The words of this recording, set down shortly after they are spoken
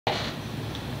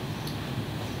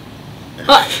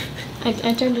Oh,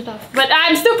 I turned it off. But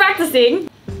I'm still practicing.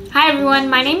 Hi everyone,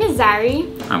 my name is Zari.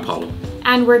 I'm Paulo.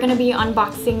 And we're gonna be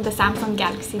unboxing the Samsung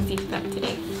Galaxy Z Flip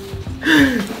today.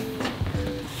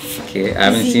 Okay, I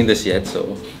haven't seen this yet,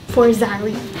 so... For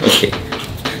Zari. Okay.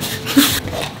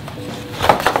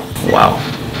 Wow.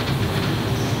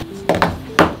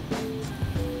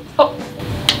 Oh.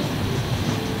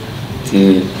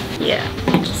 Dude. Yeah.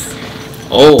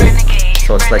 Oh,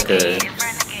 so it's like a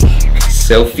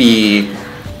selfie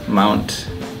mount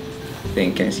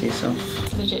thing. Can I see some?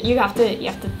 Legit. You have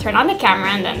to turn on the camera,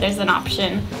 and then there's an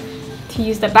option to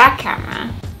use the back camera.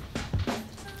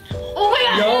 Oh my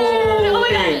god! No! Oh my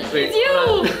god! Wait. It's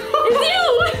you! It's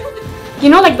you! You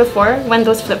know, like before when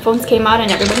those flip phones came out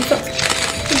and everybody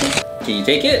flipped. Can you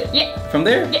take it? Yeah. From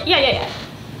there? Yeah.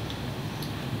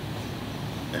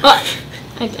 Oh,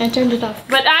 I turned it off.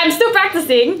 But I'm still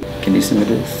practicing. Can you submit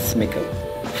this makeup?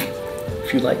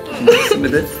 If you like, can you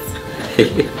submit this?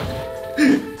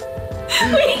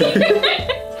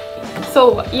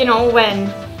 So, you know,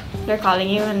 when they're calling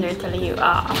you and they're telling you,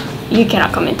 you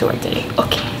cannot come into work today.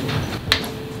 Okay.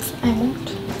 I won't.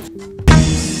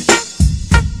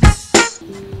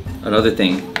 Another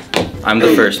thing, I'm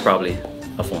the first probably,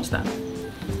 a phone stand.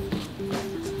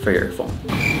 For your phone.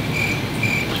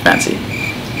 Fancy.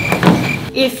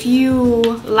 If you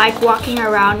like walking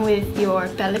around with your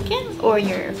Pelican or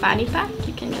your fanny pack,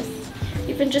 you can just,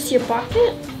 even just your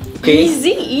pocket. Okay.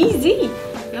 Easy.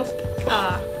 Nope.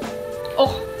 Oh.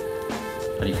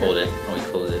 How do you fold it? Oh, you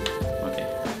close it. Okay.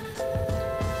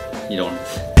 You don't.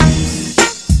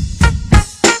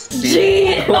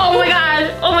 Gee. Oh my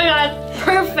god.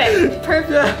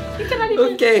 Perfect. You cannot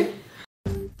even. Okay.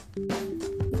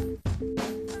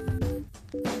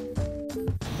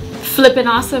 Flippin'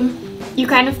 awesome. You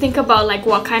kind of think about like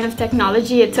what kind of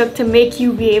technology it took to make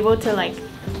you be able to like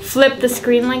flip the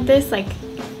screen like this. Like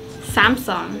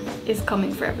Samsung is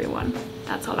coming for everyone.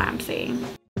 That's all I'm saying.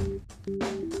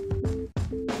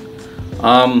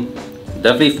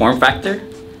 Definitely form factor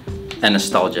and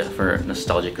nostalgia, for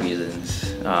nostalgic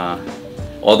reasons.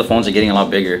 All the phones are getting a lot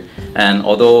bigger, and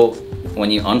although when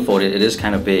you unfold it, it is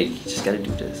kind of big. You just gotta do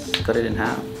this. Cut it in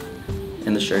half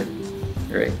in the shirt.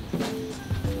 Right.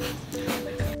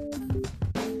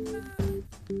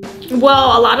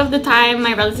 Well, a lot of the time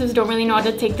my relatives don't really know how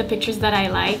to take the pictures that I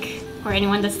like, or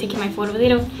anyone that's taking my photo, they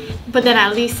don't. But then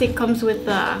at least it comes with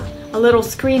a little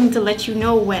screen to let you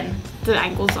know when the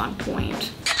angle's on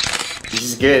point. This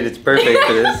is good. It's perfect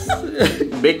for this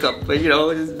makeup, but you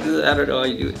know, I don't know how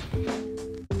you do it.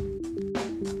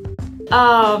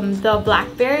 The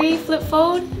BlackBerry flip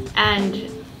phone,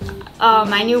 and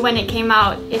I knew when it came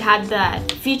out, it had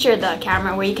that feature, the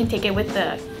camera, where you can take it with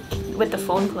the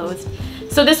phone closed.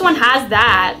 So this one has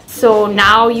that. So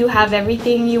now you have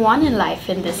everything you want in life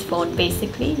in this phone,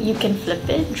 basically. You can flip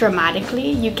it dramatically.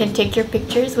 You can take your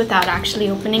pictures without actually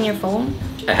opening your phone.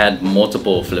 I had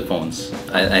multiple flip phones.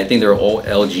 I think they were all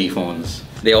LG phones.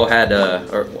 They all had,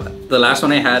 or the last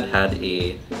one I had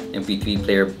a MP3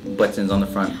 player buttons on the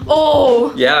front.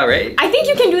 Oh! Yeah, right? I think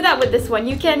you can do that with this one.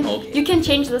 You can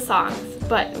change the songs,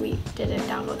 but we didn't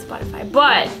download Spotify.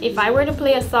 But if I were to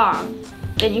play a song,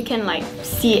 then you can like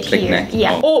see it Click here. next.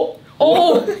 Yeah. Oh!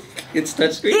 It's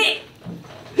touchscreen.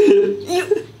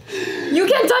 You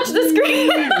can touch the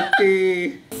screen.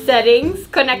 Okay. Settings,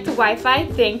 connect to Wi-Fi.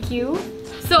 Thank you.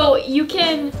 So you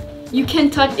can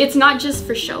touch. It's not just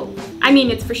for show. I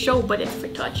mean, it's for show, but it's for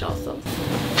touch also.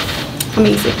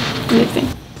 Amazing.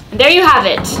 And there you have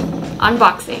it.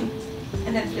 Unboxing.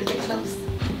 And then flip it close.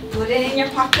 Put it in your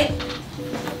pocket.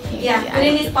 Yeah, put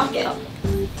it in his pocket.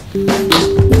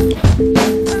 Oh.